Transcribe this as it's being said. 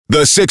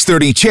The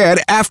 6:30 Chad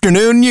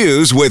Afternoon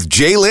News with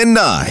Jaylen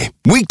Nye.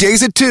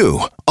 Weekdays at 2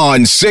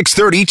 on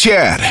 6:30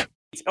 Chad.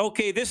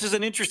 Okay, this is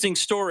an interesting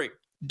story.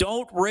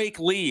 Don't rake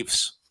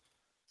leaves.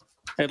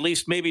 At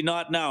least maybe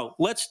not now.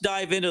 Let's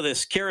dive into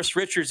this. Carys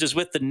Richards is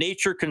with the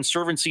Nature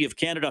Conservancy of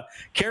Canada.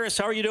 Carys,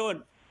 how are you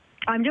doing?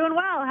 I'm doing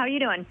well. How are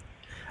you doing?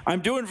 I'm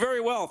doing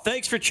very well.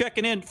 Thanks for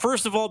checking in.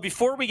 First of all,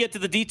 before we get to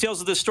the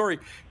details of this story,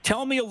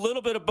 tell me a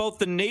little bit about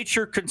the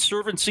Nature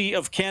Conservancy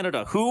of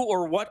Canada. Who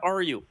or what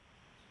are you?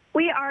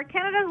 We are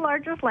Canada's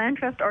largest land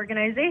trust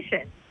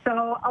organization.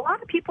 So a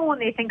lot of people, when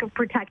they think of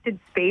protected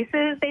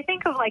spaces, they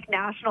think of like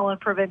national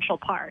and provincial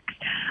parks.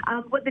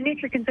 What the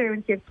Nature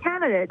Conservancy of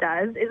Canada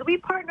does is we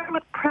partner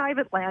with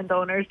private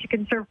landowners to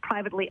conserve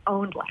privately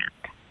owned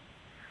land.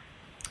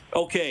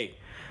 Okay.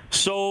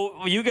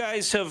 So you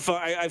guys have,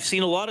 I've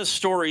seen a lot of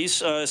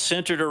stories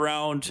centered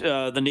around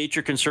the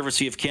Nature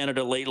Conservancy of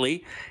Canada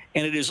lately,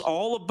 and it is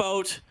all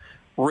about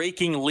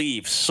raking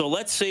leaves. So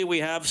let's say we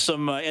have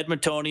some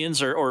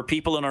Edmontonians or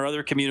people in our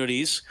other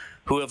communities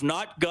who have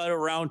not got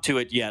around to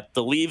it yet.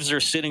 The leaves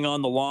are sitting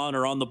on the lawn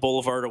or on the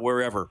boulevard or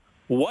wherever.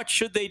 What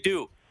should they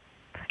do?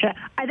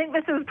 I think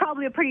this is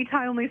probably a pretty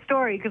timely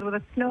story because with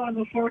the snow in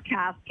the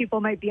forecast, people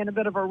might be in a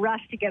bit of a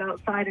rush to get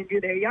outside and do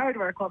their yard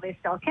work while they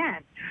still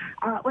can.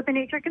 What the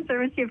Nature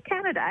Conservancy of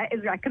Canada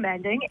is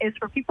recommending is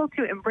for people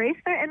to embrace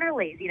their inner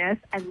laziness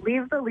and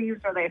leave the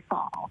leaves where they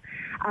fall.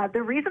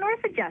 The reason we're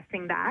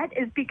suggesting that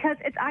is because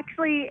it's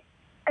actually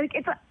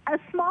it's a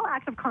small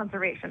act of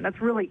conservation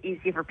that's really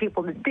easy for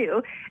people to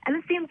do, and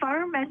it's the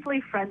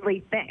environmentally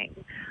friendly thing.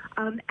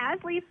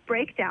 As leaves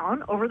break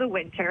down over the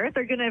winter,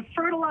 they're going to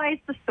fertilize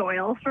the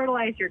soil,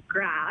 fertilize your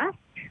grass.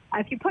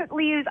 If you put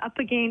leaves up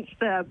against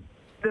the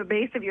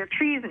base of your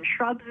trees and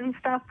shrubs and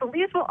stuff, the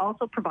leaves will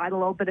also provide a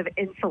little bit of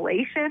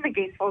insulation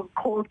against those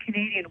cold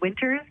Canadian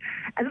winters,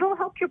 and it'll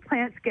help your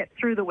plants get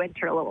through the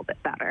winter a little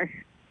bit better.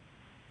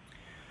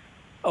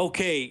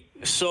 Okay,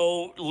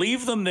 so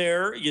leave them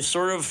there. You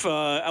sort of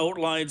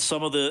outlined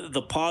some of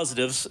the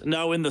positives.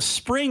 Now, in the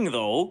spring,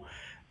 though,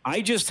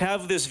 I just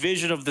have this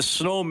vision of the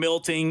snow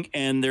melting,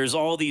 and there's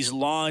all these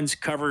lawns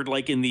covered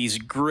like in these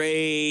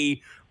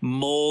gray,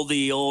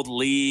 moldy old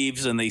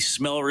leaves, and they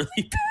smell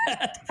really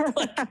bad.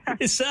 Like,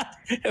 is that,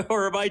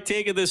 or am I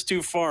taking this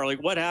too far?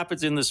 Like, what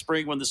happens in the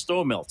spring when the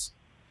snow melts?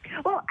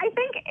 Well, I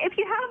think if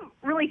you have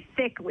really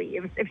thick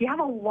leaves, if you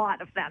have a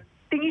lot of them,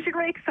 then you should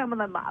rake some of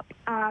them up.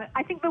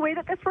 I think the way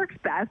that this works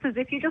best is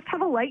if you just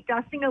have a light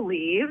dusting of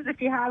leaves. If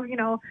you have,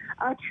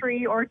 a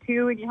tree or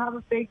two and you have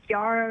a big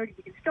yard,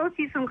 you can still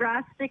see some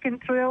grass sticking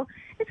through.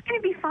 It's going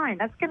to be fine.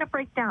 That's going to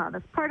break down.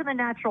 That's part of the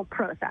natural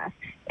process.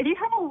 If you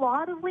have a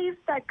lot of leaves,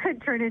 that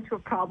could turn into a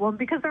problem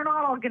because they're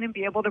not all going to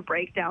be able to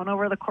break down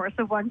over the course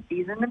of one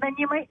season, and then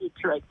you might need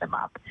to rake them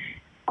up.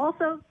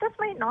 Also, this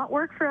might not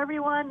work for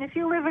everyone. If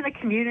you live in a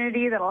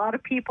community that a lot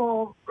of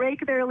people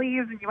rake their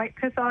leaves and you might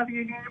piss off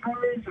your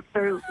neighbors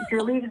if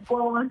your leaves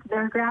blow onto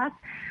their grass,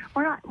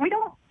 we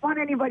don't want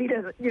anybody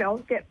to,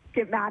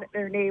 get mad at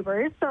their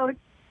neighbors. So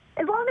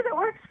as long as it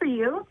works for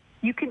you,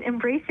 you can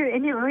embrace your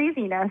inner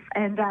laziness.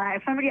 And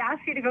if somebody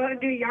asks you to go out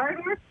and do yard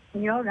work,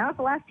 now's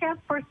the last chance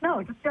for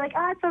snow. Just be like,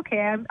 it's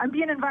okay. I'm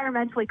being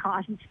environmentally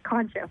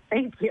conscious.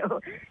 Thank you.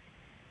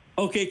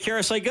 Okay,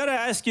 Carys, I got to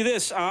ask you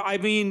this.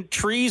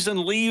 Trees and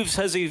leaves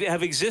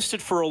have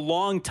existed for a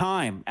long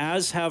time,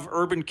 as have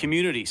urban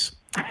communities,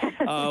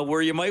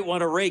 where you might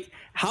want to rake.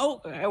 How,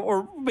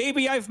 or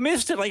maybe I've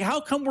missed it. Like, how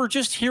come we're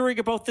just hearing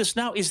about this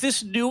now? Is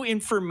this new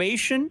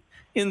information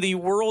in the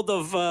world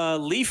of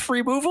leaf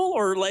removal,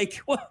 or like,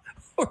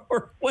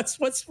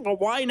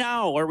 why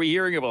now are we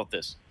hearing about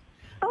this?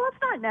 Well,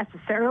 it's not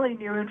necessarily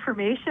new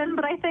information,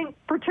 but I think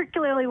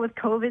particularly with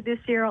COVID this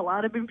year, a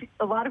lot of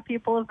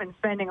people have been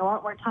spending a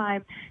lot more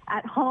time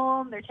at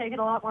home. They're taking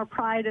a lot more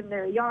pride in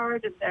their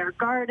yard, in their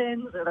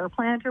gardens, or their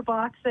planter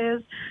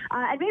boxes.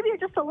 And maybe you're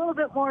just a little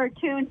bit more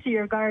attuned to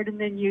your garden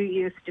than you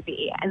used to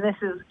be. And this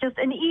is just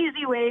an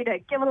easy way to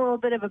give it a little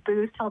bit of a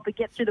boost, help it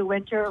get through the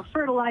winter,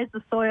 fertilize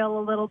the soil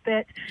a little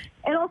bit.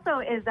 It also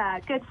is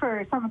good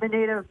for some of the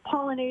native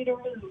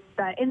pollinators,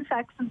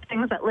 insects and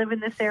things that live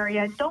in this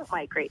area and don't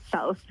migrate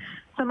south.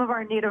 Some of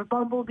our native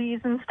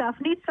bumblebees and stuff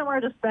need somewhere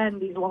to spend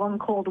these long,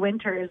 cold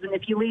winters. And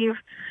if you leave,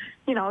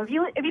 if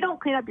you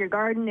don't clean up your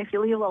garden, if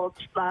you leave little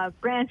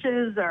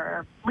branches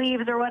or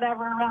leaves or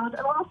whatever around,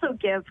 it'll also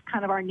give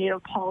kind of our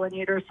native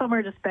pollinators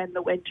somewhere to spend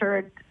the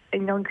winter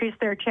and increase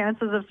their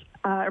chances of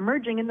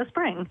emerging in the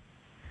spring.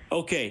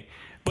 Okay.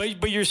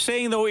 But you're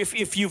saying, though,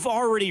 if you've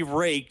already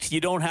raked,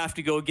 you don't have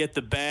to go get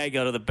the bag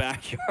out of the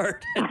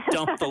backyard and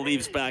dump the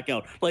leaves back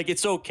out. Like,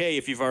 it's okay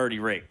if you've already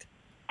raked.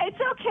 It's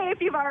okay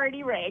if you've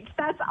already raked.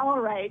 That's all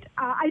right.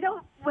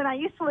 When I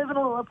used to live in a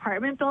little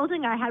apartment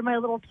building, I had my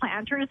little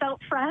planters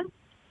out front,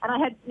 and I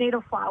had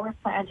native flowers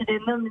planted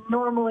in them.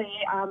 Normally,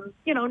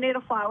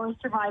 native flowers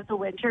survive the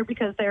winter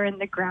because they're in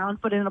the ground.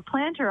 But in a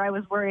planter, I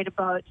was worried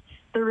about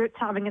the roots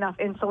having enough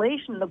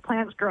insulation, the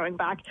plants growing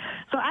back.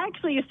 So I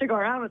actually used to go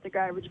around with the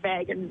garbage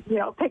bag and,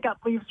 pick up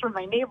leaves from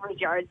my neighbor's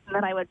yards, and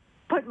then I would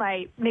put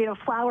my native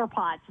flower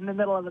pots in the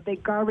middle of the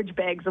big garbage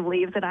bags of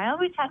leaves, and I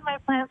always had my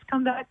plants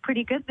come back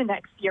pretty good the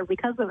next year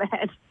because of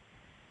it.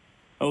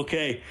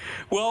 Okay.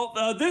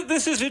 Well,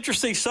 this is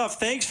interesting stuff.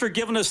 Thanks for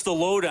giving us the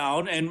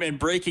lowdown and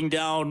breaking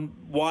down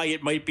why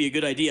it might be a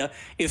good idea.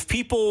 If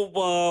people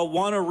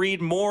want to read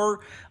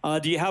more,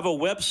 do you have a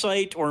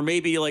website or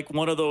maybe like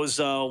one of those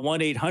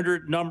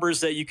 1-800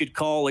 numbers that you could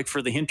call, like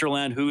for the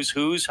hinterland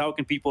who's? How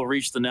can people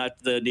reach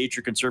the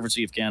Nature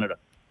Conservancy of Canada?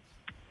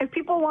 If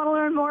people want to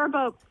learn more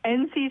about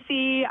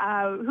NCC,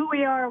 who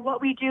we are, what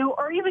we do,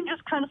 or even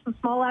just kind of some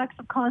small acts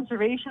of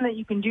conservation that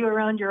you can do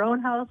around your own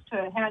house to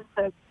enhance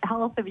the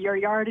health of your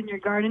yard and your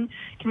garden,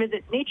 you can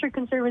visit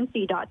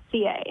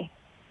natureconservancy.ca.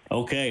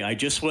 Okay, I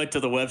just went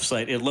to the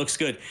website. It looks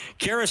good.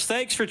 Carys,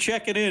 thanks for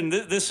checking in.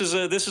 This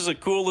is a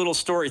cool little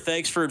story.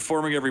 Thanks for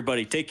informing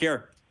everybody. Take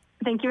care.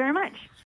 Thank you very much.